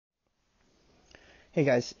Hey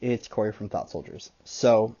guys, it's Corey from Thought Soldiers.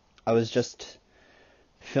 So, I was just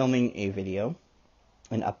filming a video,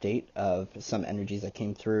 an update of some energies that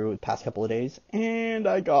came through the past couple of days, and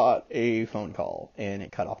I got a phone call and it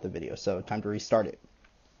cut off the video, so time to restart it.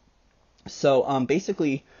 So,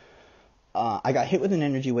 basically, I got hit with an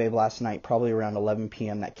energy wave last night, probably around 11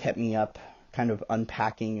 p.m., that kept me up, kind of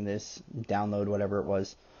unpacking this download, whatever it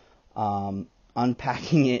was,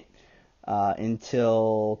 unpacking it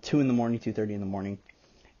until 2 in the morning, 2:30 in the morning.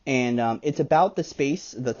 And it's about the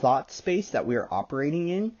space, the thought space that we are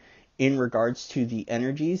operating in regards to the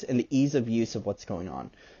energies and the ease of use of what's going on.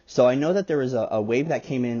 So I know that there was a wave that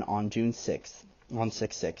came in on June 6th, on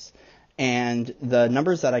 6/6, and the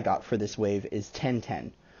numbers that I got for this wave is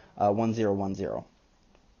 1010, 1010.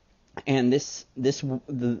 And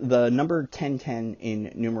the number 1010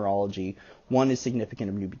 in numerology, 1 is significant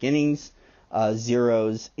of new beginnings,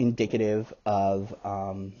 0's indicative of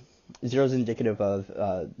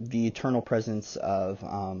the eternal presence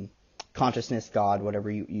of consciousness, God,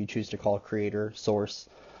 whatever you choose to call creator, source.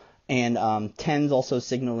 And 10's also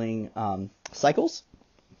signaling cycles.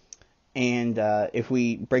 And if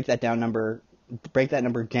we break that number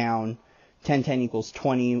down, 1010 equals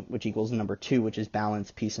 20, which equals the number 2, which is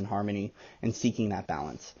balance, peace, and harmony, and seeking that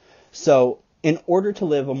balance. So in order to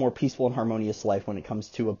live a more peaceful and harmonious life when it comes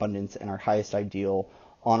to abundance and our highest ideal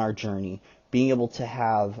on our journey, being able to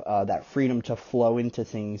have that freedom to flow into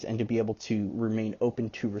things and to be able to remain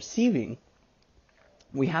open to receiving,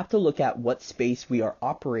 we have to look at what space we are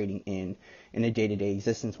operating in a day-to-day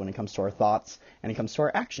existence when it comes to our thoughts and it comes to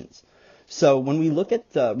our actions. So when we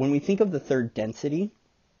think of the third dimension,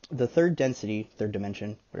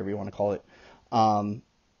 whatever you want to call it,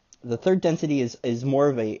 the third density is more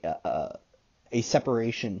of a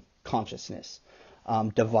separation consciousness,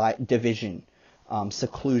 division,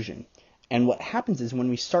 seclusion. And what happens is when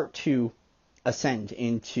we start to ascend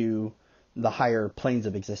into the higher planes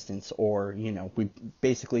of existence, or, we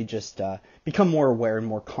basically just become more aware and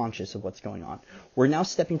more conscious of what's going on, we're now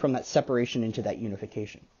stepping from that separation into that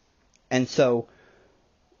unification. And so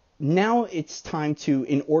now it's time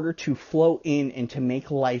in order to flow in and to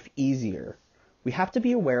make life easier, we have to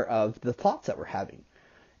be aware of the thoughts that we're having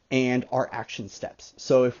and our action steps.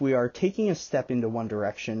 So if we are taking a step into one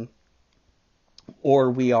direction,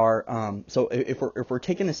 or we are, if we're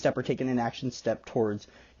taking a step or taking an action step towards,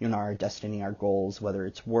 our destiny, our goals, whether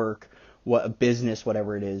it's work, a business,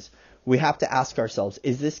 whatever it is, we have to ask ourselves,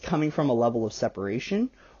 is this coming from a level of separation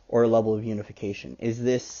or a level of unification? Is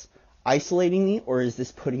this isolating me, or is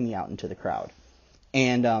this putting me out into the crowd?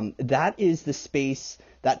 And that is the space,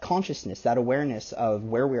 that consciousness, that awareness of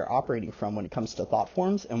where we are operating from when it comes to thought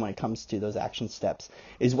forms and when it comes to those action steps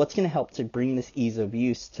is what's going to help to bring this ease of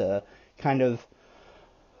use to kind of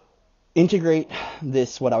integrate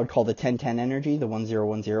this, what I would call the 1010 energy, the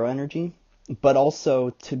 1010 energy, but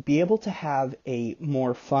also to be able to have a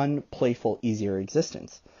more fun, playful, easier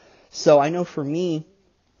existence. So I know for me,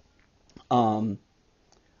 I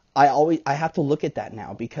have to look at that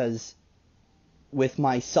now, because with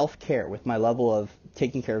my self-care, with my level of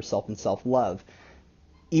taking care of self and self-love,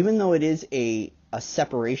 even though it is a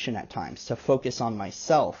separation at times to focus on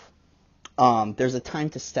myself, there's a time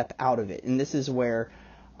to step out of it. And this is where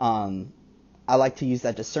I like to use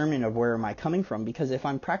that discernment of where am I coming from, because if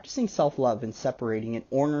I'm practicing self-love and separating in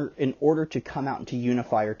order to come out and to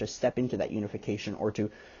unify, or to step into that unification, or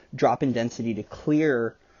to drop in density to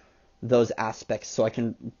clear those aspects so I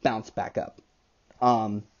can bounce back up,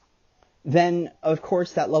 then of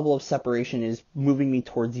course that level of separation is moving me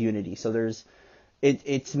towards unity. So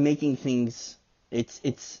it's making things,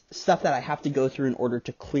 it's stuff that I have to go through in order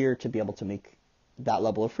to clear, to be able to make that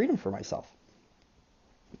level of freedom for myself.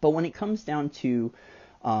 But when it comes down to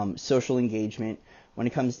social engagement, when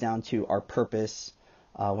it comes down to our purpose,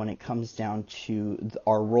 when it comes down to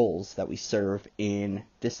our roles that we serve in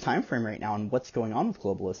this time frame right now and what's going on with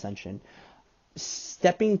global ascension,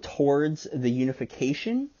 stepping towards the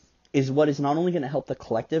unification is what is not only going to help the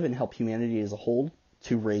collective and help humanity as a whole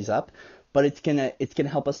to raise up, but it's gonna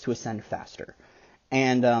help us to ascend faster.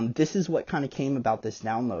 And this is what kind of came about this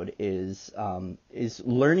download, is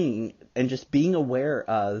learning and just being aware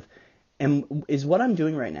of, is what I'm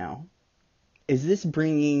doing right now, is this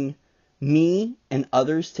bringing me and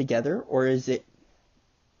others together, or is it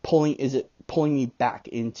pulling me back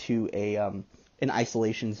into an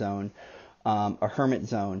isolation zone, a hermit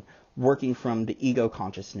zone, working from the ego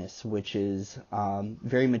consciousness, which is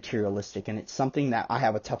very materialistic, and it's something that I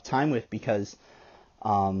have a tough time with, because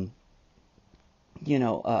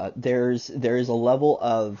there is a level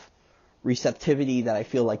of receptivity that I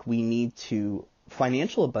feel like we need to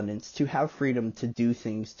financial abundance to have freedom to do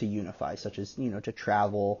things to unify, such as, to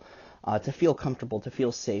travel, to feel comfortable, to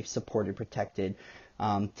feel safe, supported, protected,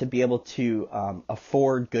 to be able to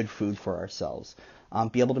afford good food for ourselves,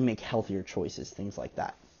 be able to make healthier choices, things like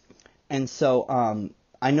that. And so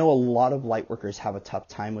I know a lot of light workers have a tough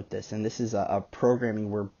time with this, and this is a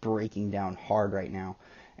programming we're breaking down hard right now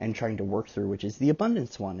and trying to work through, which is the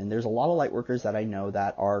abundance one. And there's a lot of light workers that I know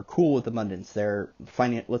that are cool with abundance.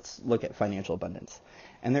 Let's look at financial abundance,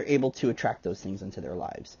 and they're able to attract those things into their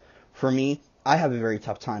lives. For me, I have a very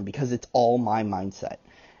tough time because it's all my mindset.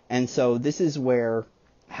 And so this is where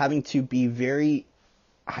having to be very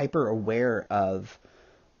hyper aware of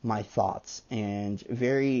my thoughts and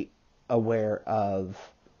very aware of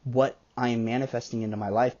what I am manifesting into my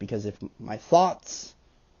life, because if my thoughts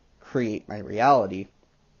create my reality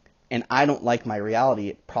and I don't like my reality,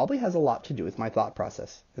 it probably has a lot to do with my thought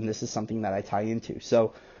process. And this is something that I tie into.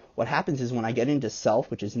 So what happens is when I get into self,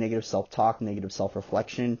 which is negative self-talk, negative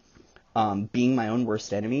self-reflection, being my own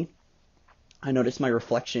worst enemy, I notice my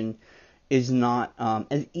reflection is not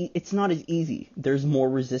it's not as easy. There's more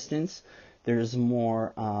resistance. There's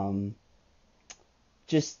more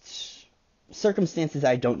just circumstances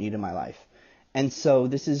I don't need in my life. And so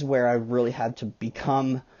this is where I really had to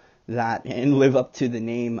become that and live up to the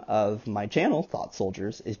name of my channel, Thought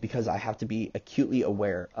Soldiers, is because I have to be acutely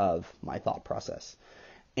aware of my thought process.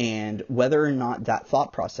 And whether or not that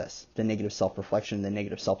thought process, the negative self-reflection, the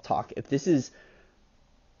negative self-talk, if this is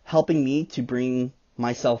helping me to bring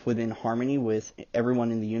myself within harmony with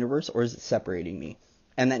everyone in the universe, or is it separating me?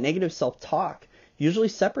 And that negative self-talk usually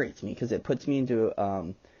separates me because it puts me into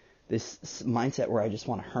this mindset where I just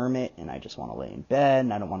want to hermit and I just want to lay in bed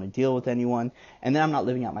and I don't want to deal with anyone. And then I'm not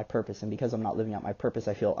living out my purpose. And because I'm not living out my purpose,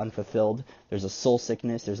 I feel unfulfilled. There's a soul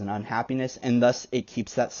sickness, there's an unhappiness, and thus it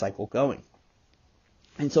keeps that cycle going.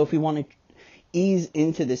 And so if we want to ease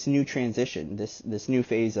into this new transition, this new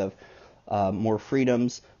phase of more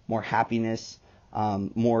freedoms, more happiness,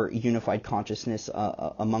 more unified consciousness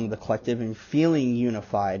among the collective, and feeling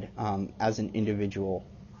unified as an individual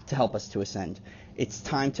to help us to ascend, it's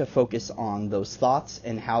time to focus on those thoughts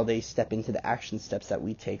and how they step into the action steps that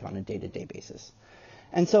we take on a day-to-day basis.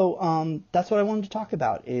 And so that's what I wanted to talk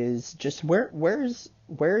about, is just where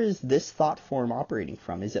is this thought form operating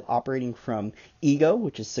from? Is it operating from ego,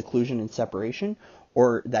 which is seclusion and separation,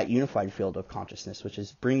 or that unified field of consciousness, which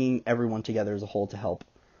is bringing everyone together as a whole to help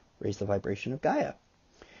raise the vibration of Gaia?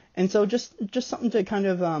 And so just something to kind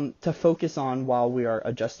of to focus on while we are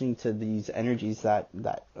adjusting to these energies that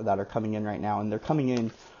are coming in right now, and they're coming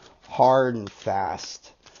in hard and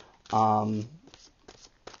fast.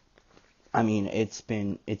 I mean, it's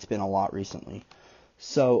been a lot recently.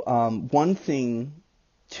 So one thing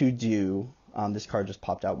to do, this card just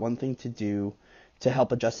popped out. One thing to do to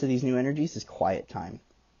help adjust to these new energies is quiet time.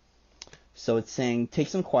 So it's saying take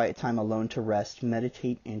some quiet time alone to rest,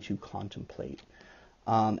 meditate, and to contemplate.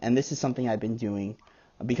 And this is something I've been doing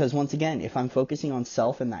because, once again, if I'm focusing on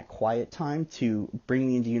self and that quiet time to bring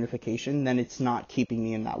me into unification, then it's not keeping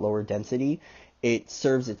me in that lower density. It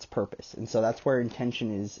serves its purpose. And so that's where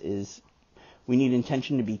intention is. We need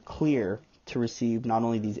intention to be clear to receive not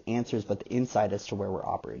only these answers, but the insight as to where we're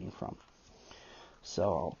operating from. So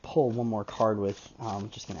I'll pull one more card with, I'm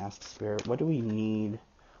just going to ask Spirit, what do we need?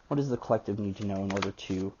 What does the collective need to know in order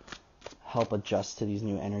to help adjust to these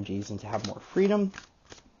new energies and to have more freedom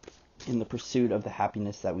in the pursuit of the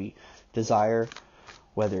happiness that we desire,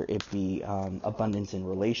 whether it be abundance in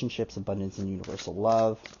relationships, abundance in universal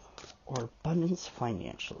love, or abundance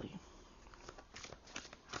financially?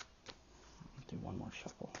 Do one more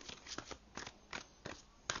shuffle.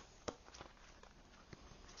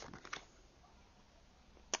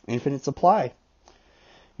 Infinite supply.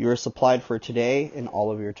 You are supplied for today and all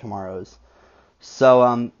of your tomorrows.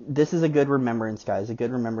 So this is a good remembrance, guys, a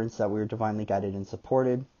good remembrance that we are divinely guided and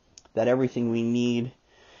supported, that everything we need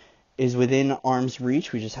is within arm's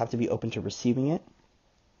reach. We just have to be open to receiving it.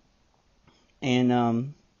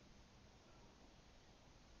 And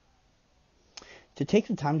to take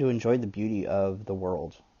the time to enjoy the beauty of the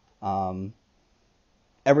world.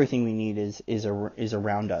 Everything we need is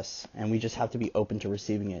around us, and we just have to be open to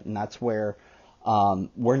receiving it. And that's where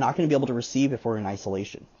we're not going to be able to receive if we're in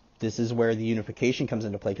isolation. This is where the unification comes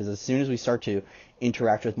into play, because as soon as we start to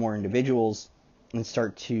interact with more individuals and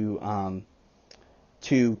start to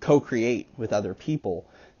co-create with other people,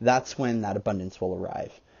 that's when that abundance will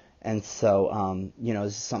arrive. And so,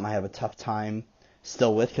 this is something I have a tough time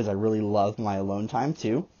still with, because I really love my alone time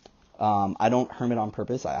too. I don't hermit on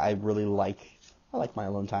purpose. I really like my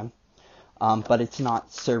alone time, but it's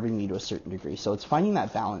not serving me to a certain degree. So it's finding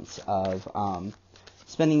that balance of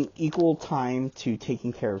spending equal time to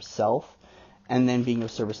taking care of self, and then being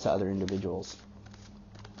of service to other individuals,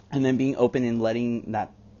 and then being open and letting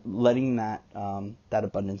that that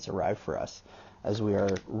abundance arrive for us as we are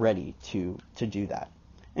ready to do that,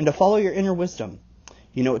 and to follow your inner wisdom.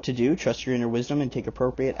 You know what to do. Trust your inner wisdom and take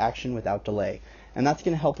appropriate action without delay. And that's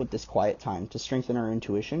going to help with this quiet time to strengthen our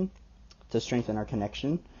intuition, to strengthen our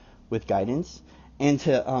connection with guidance, and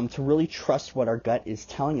to really trust what our gut is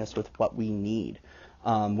telling us with what we need.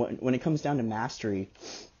 When it comes down to mastery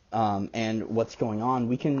and what's going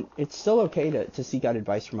on, it's still okay to seek out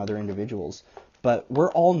advice from other individuals, but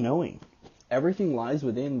we're all knowing. Everything lies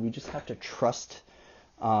within. We just have to trust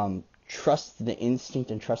the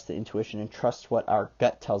instinct and trust the intuition and trust what our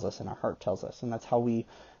gut tells us and our heart tells us, and that's how we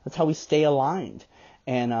stay aligned.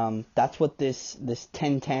 And that's what this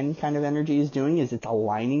 10-10 kind of energy is doing, is it's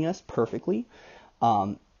aligning us perfectly.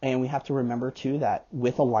 And we have to remember too that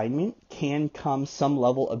with alignment can come some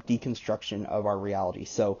level of deconstruction of our reality.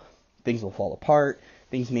 So things will fall apart,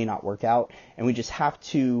 things may not work out, and we just have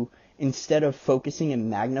to, instead of focusing and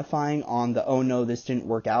magnifying on the, oh no, this didn't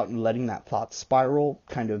work out, and letting that thought spiral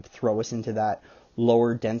kind of throw us into that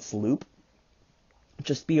lower dense loop,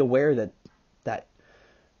 just be aware that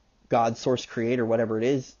God, source, creator, whatever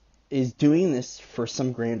it is doing this for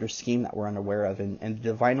some grander scheme that we're unaware of. And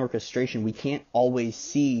divine orchestration, we can't always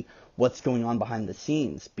see what's going on behind the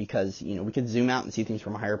scenes, because, we could zoom out and see things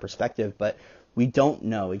from a higher perspective, but we don't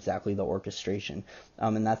know exactly the orchestration.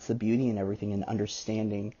 And that's the beauty in everything, and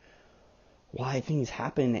understanding why things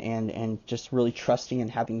happen, and just really trusting and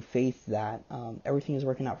having faith that everything is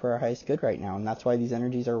working out for our highest good right now. And that's why these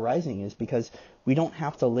energies are rising, is because we don't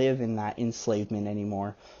have to live in that enslavement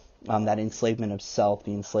anymore, that enslavement of self,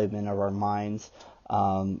 the enslavement of our minds,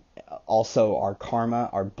 also our karma,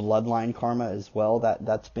 our bloodline karma as well,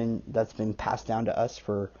 that's been passed down to us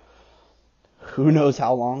for who knows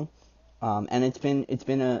how long, and it's been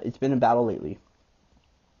a battle lately.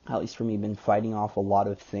 At least for me, been fighting off a lot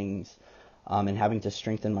of things. And having to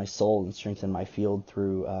strengthen my soul and strengthen my field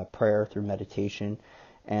through prayer, through meditation,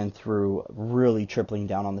 and through really tripling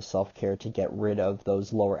down on the self-care to get rid of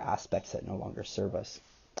those lower aspects that no longer serve us.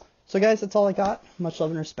 So guys, that's all I got. Much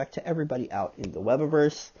love and respect to everybody out in the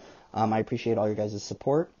Webiverse. I appreciate all your guys'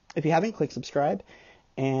 support. If you haven't, click subscribe.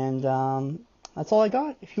 And that's all I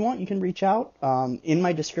got. If you want, you can reach out. In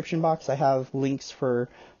my description box, I have links for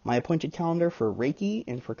my appointed calendar for Reiki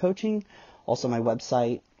and for coaching. Also my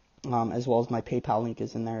website, as well as my PayPal link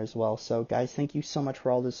is in there as well. So guys, thank you so much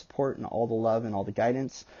for all the support and all the love and all the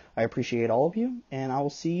guidance. I appreciate all of you, and I will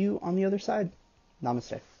see you on the other side.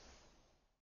 Namaste.